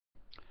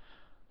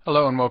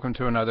Hello and welcome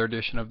to another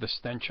edition of the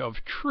Stench of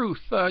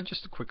Truth.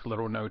 Just a quick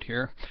little note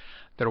here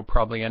that'll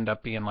probably end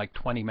up being like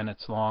 20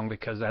 minutes long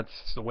because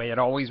that's the way it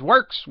always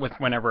works with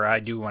whenever I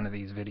do one of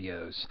these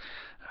videos.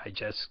 I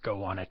just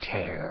go on a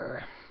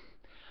tear.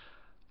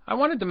 I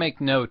wanted to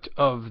make note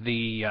of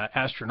the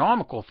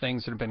astronomical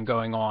things that have been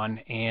going on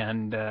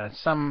and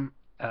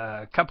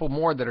a couple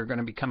more that are going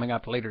to be coming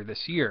up later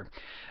this year.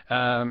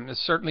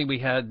 Certainly we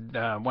had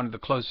one of the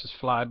closest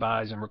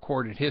flybys in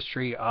recorded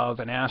history of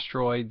an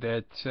asteroid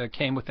that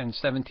came within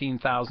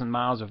 17,000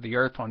 miles of the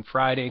Earth on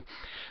Friday.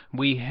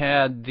 We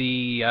had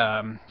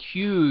the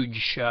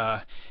huge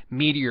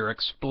meteor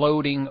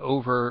exploding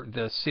over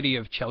the city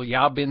of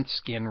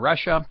Chelyabinsk in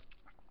Russia,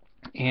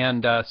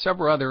 and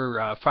several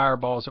other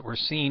fireballs that were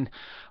seen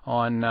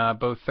on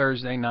both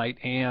Thursday night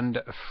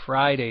and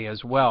Friday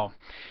as well.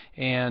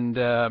 And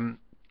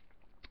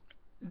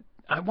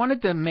I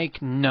wanted to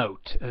make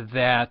note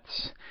that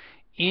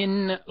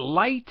in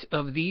light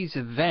of these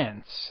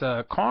events,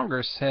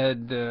 Congress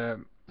had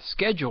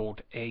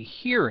scheduled a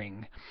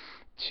hearing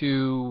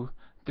to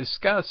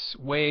discuss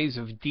ways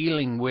of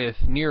dealing with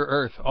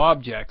near-Earth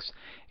objects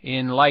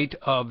in light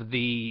of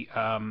the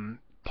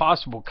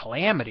possible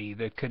calamity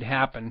that could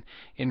happen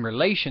in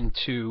relation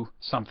to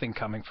something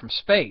coming from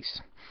space.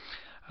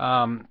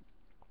 I'll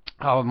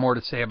have more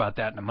to say about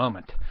that in a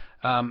moment.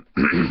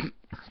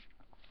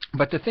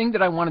 But the thing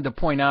that I wanted to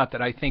point out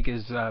that I think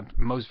is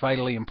most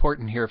vitally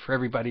important here for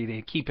everybody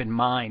to keep in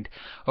mind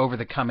over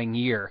the coming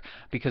year,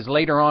 because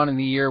later on in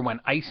the year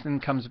when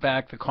Isen comes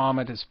back, the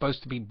comet is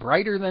supposed to be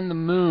brighter than the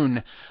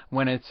moon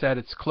when it's at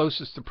its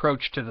closest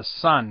approach to the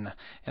sun.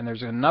 And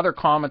there's another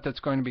comet that's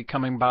going to be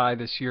coming by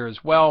this year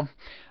as well.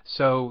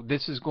 So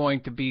this is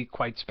going to be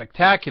quite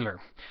spectacular.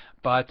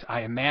 But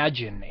I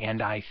imagine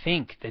and I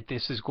think that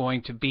this is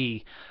going to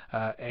be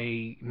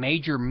a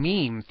major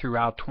meme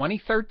throughout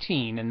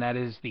 2013, and that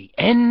is the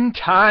End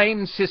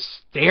Times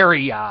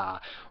Hysteria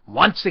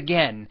once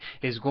again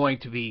is going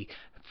to be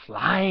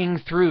flying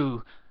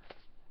through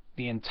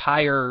the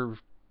entire,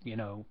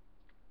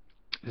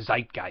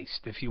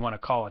 zeitgeist, if you want to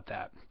call it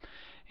that.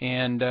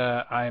 And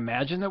I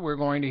imagine that we're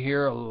going to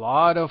hear a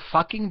lot of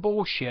fucking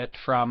bullshit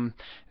from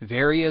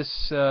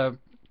various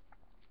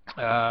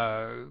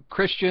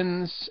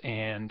Christians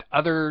and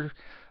other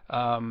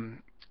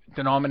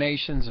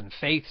denominations and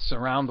faiths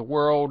around the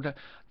world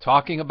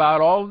talking about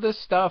all of this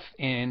stuff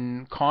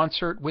in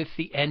concert with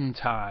the end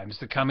times,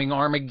 the coming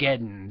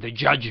Armageddon, the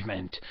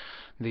judgment,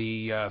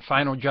 the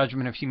final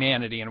judgment of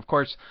humanity. And of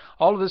course,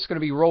 all of this is going to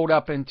be rolled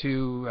up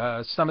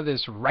into some of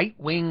this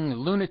right-wing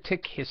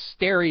lunatic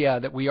hysteria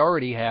that we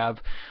already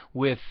have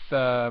with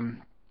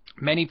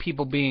many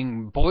people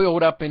being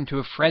boiled up into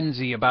a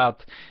frenzy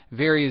about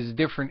various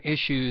different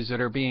issues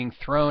that are being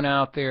thrown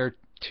out there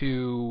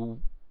to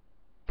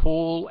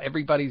pull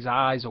everybody's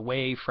eyes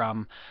away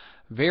from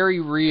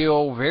very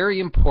real, very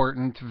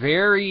important,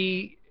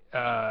 very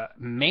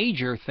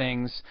major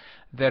things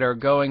that are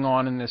going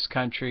on in this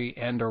country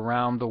and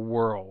around the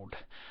world.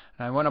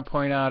 And I want to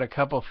point out a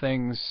couple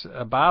things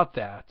about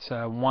that.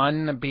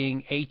 One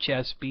being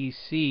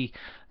HSBC,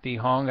 the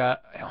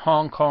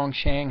Hong Kong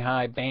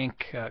Shanghai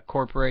Bank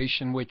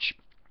Corporation, which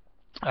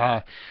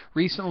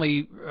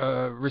recently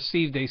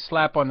received a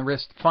slap on the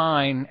wrist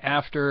fine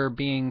after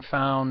being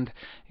found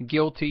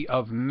guilty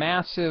of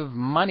massive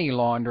money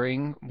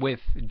laundering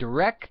with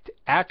direct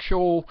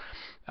actual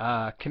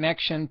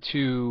connection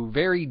to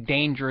very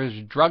dangerous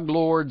drug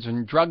lords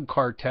and drug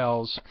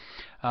cartels.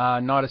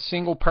 Not a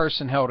single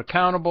person held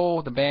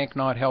accountable, the bank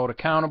not held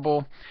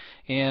accountable,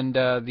 and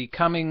the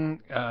coming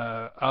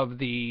of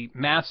the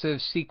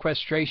massive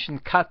sequestration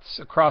cuts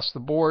across the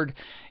board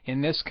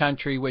in this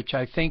country, which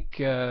I think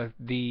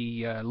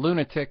the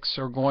lunatics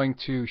are going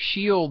to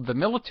shield the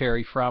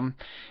military from,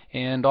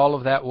 and all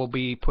of that will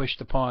be pushed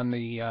upon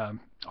the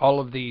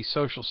all of the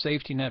social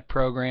safety net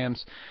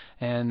programs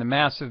and the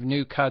massive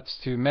new cuts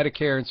to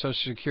Medicare and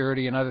Social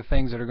Security and other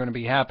things that are going to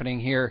be happening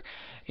here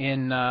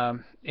in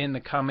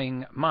the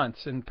coming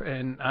months.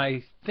 And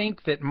I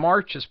think that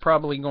March is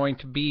probably going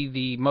to be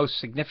the most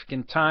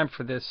significant time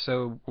for this,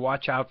 so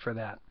watch out for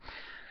that.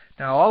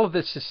 Now, all of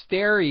this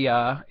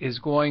hysteria is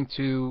going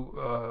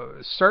to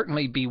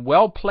certainly be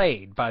well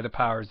played by the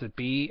powers that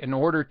be in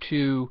order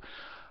to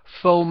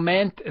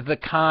foment the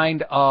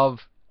kind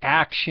of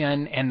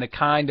action and the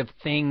kind of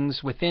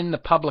things within the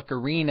public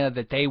arena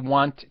that they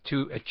want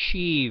to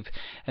achieve,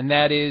 and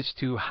that is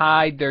to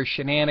hide their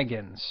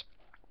shenanigans.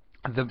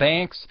 The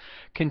banks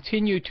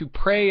continue to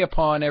prey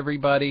upon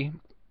everybody.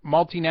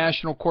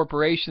 Multinational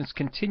corporations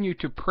continue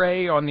to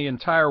prey on the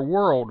entire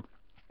world,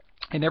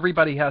 and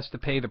everybody has to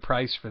pay the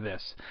price for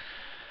this.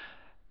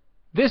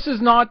 This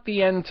is not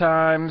the end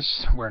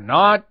times. We're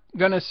not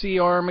going to see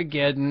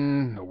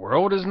Armageddon. The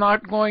world is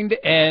not going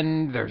to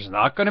end. There's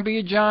not going to be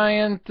a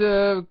giant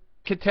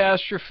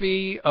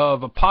catastrophe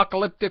of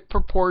apocalyptic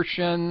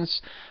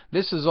proportions.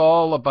 This is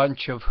all a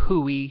bunch of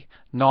hooey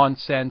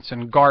nonsense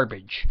and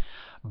garbage.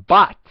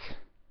 But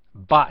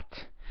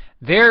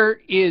there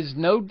is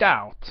no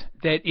doubt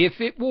that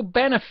if it will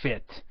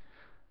benefit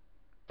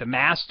the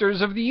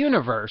masters of the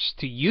universe,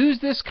 to use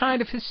this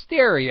kind of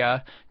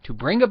hysteria to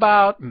bring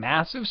about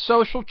massive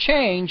social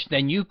change,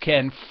 then you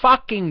can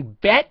fucking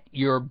bet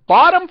your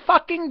bottom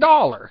fucking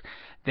dollar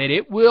that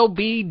it will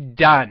be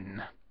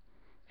done.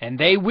 And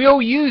they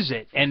will use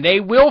it, and they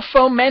will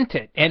foment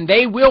it, and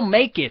they will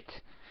make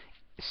it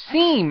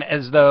seem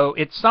as though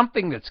it's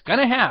something that's going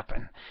to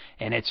happen,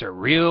 and it's a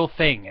real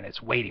thing, and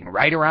it's waiting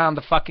right around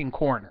the fucking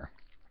corner.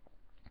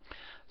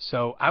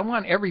 So I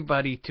want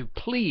everybody to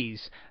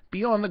please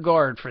be on the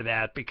guard for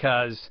that,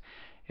 because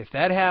if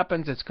that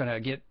happens, it's going to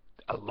get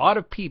a lot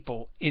of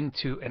people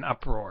into an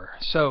uproar.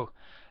 So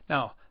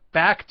now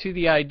back to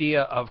the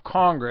idea of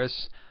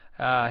Congress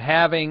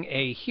having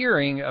a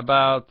hearing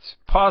about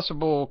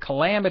possible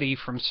calamity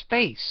from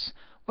space.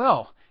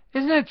 Well,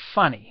 isn't it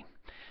funny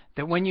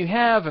that when you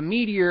have a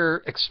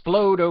meteor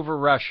explode over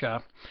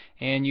Russia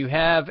and you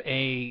have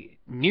a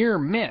near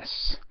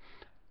miss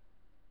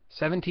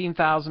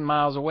 17,000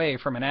 miles away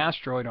from an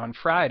asteroid on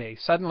Friday,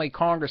 suddenly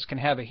Congress can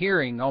have a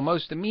hearing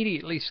almost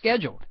immediately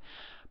scheduled.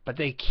 But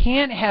they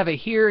can't have a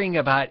hearing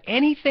about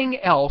anything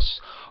else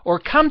or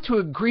come to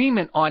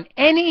agreement on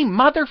any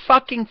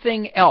motherfucking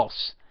thing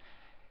else.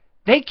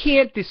 They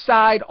can't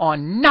decide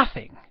on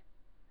nothing.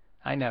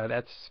 I know,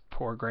 that's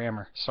poor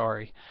grammar,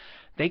 sorry.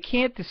 They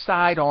can't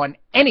decide on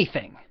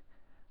anything.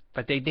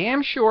 But they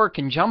damn sure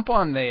can jump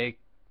on the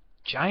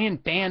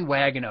giant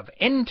bandwagon of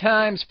end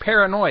times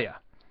paranoia.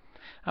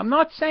 I'm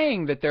not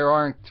saying that there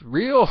aren't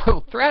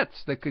real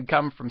threats that could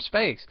come from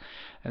space.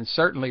 And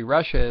certainly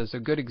Russia is a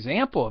good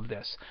example of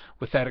this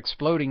with that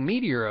exploding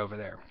meteor over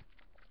there.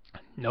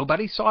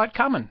 Nobody saw it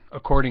coming,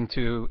 according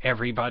to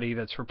everybody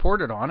that's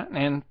reported on it.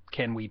 And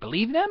can we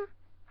believe them?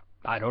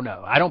 I don't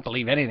know. I don't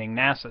believe anything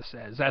NASA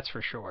says, that's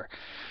for sure.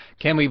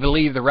 Can we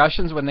believe the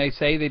Russians when they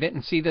say they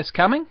didn't see this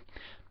coming?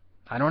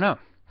 I don't know.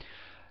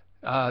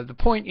 The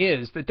point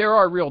is that there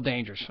are real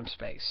dangers from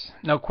space,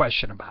 no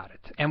question about it.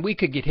 And we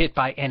could get hit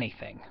by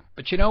anything.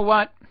 But you know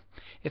what?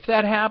 If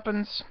that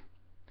happens,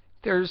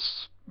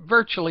 there's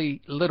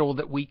virtually little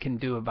that we can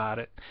do about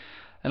it,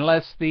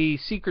 unless the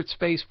secret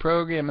space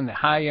program and the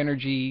high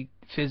energy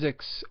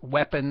physics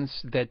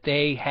weapons that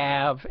they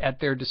have at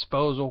their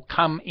disposal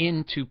come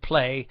into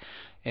play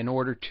in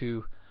order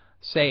to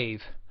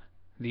save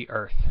the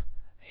Earth.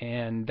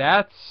 And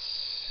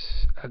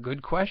that's a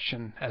good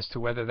question as to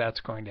whether that's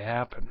going to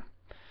happen.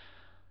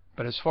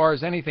 But as far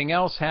as anything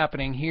else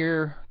happening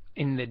here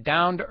in the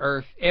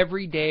down-to-earth,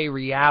 everyday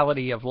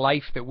reality of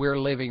life that we're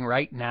living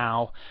right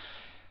now,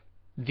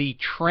 the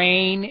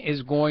train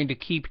is going to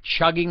keep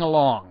chugging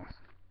along.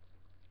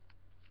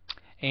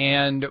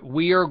 And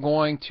we are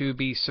going to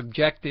be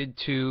subjected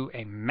to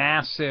a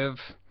massive,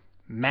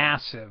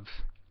 massive,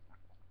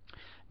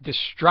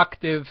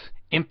 destructive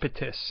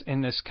impetus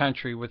in this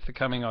country with the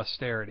coming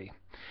austerity.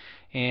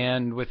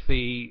 And with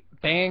the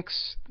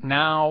banks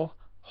now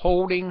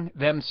holding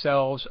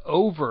themselves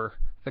over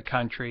the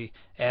country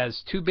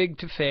as too big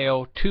to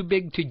fail, too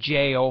big to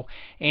jail,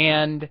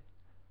 and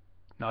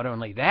not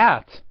only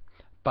that,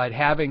 but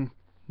having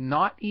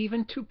not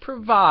even to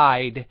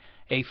provide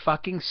a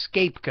fucking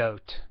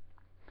scapegoat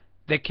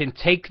that can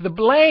take the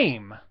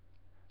blame.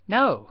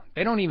 No,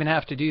 they don't even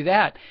have to do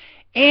that.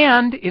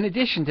 And in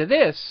addition to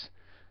this,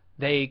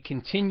 they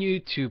continue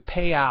to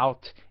pay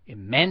out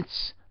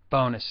immense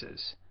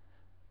bonuses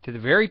to the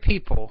very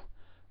people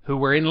who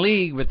were in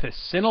league with the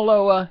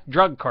Sinaloa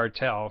drug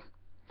cartel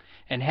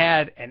and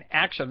had an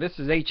actual, this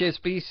is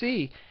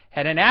HSBC,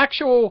 had an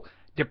actual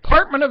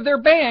department of their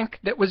bank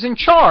that was in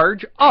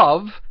charge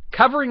of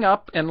covering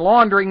up and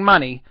laundering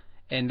money,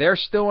 and they're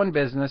still in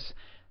business.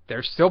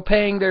 They're still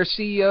paying their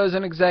CEOs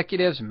and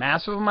executives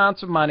massive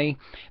amounts of money.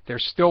 They're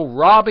still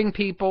robbing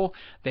people.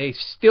 They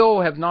still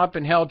have not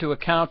been held to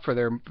account for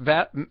their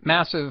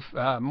massive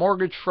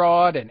mortgage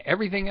fraud and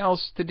everything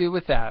else to do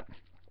with that.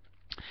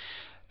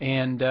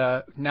 And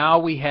now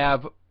we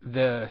have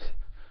the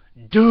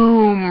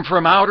doom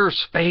from outer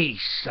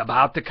space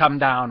about to come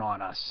down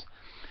on us.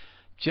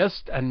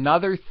 Just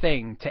another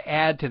thing to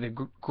add to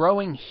the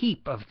growing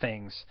heap of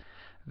things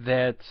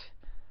that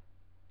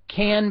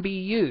can be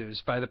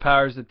used by the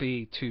powers that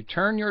be to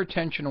turn your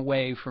attention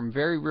away from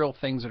very real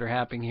things that are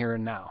happening here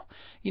and now.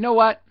 You know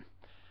what?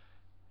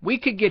 We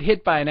could get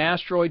hit by an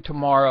asteroid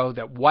tomorrow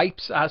that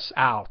wipes us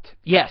out.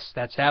 Yes,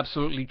 that's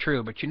absolutely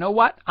true. But you know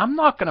what? I'm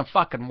not going to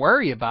fucking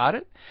worry about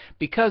it,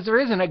 because there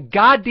isn't a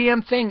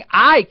goddamn thing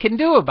I can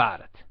do about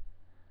it.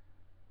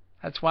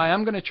 That's why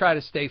I'm going to try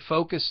to stay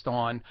focused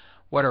on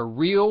what are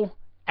real,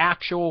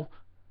 actual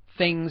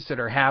things that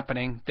are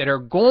happening that are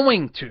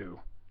going to,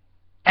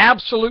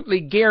 absolutely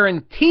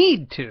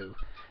guaranteed to,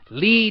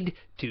 lead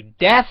to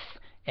death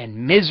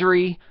and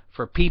misery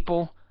for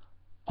people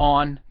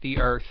on the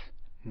earth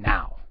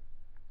now.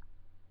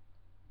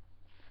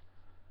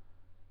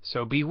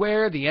 So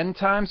beware the end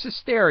times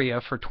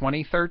hysteria for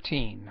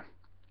 2013.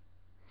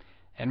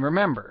 And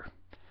remember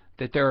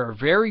that there are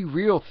very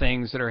real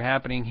things that are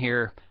happening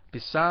here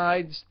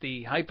besides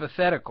the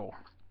hypothetical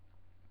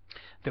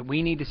that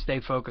we need to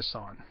stay focused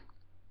on.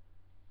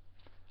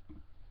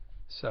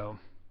 So,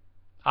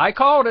 I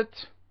called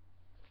it.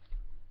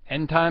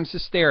 End Times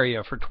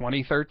Hysteria for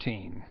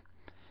 2013.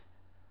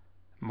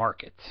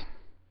 Mark it.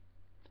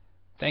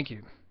 Thank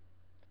you.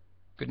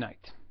 Good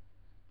night.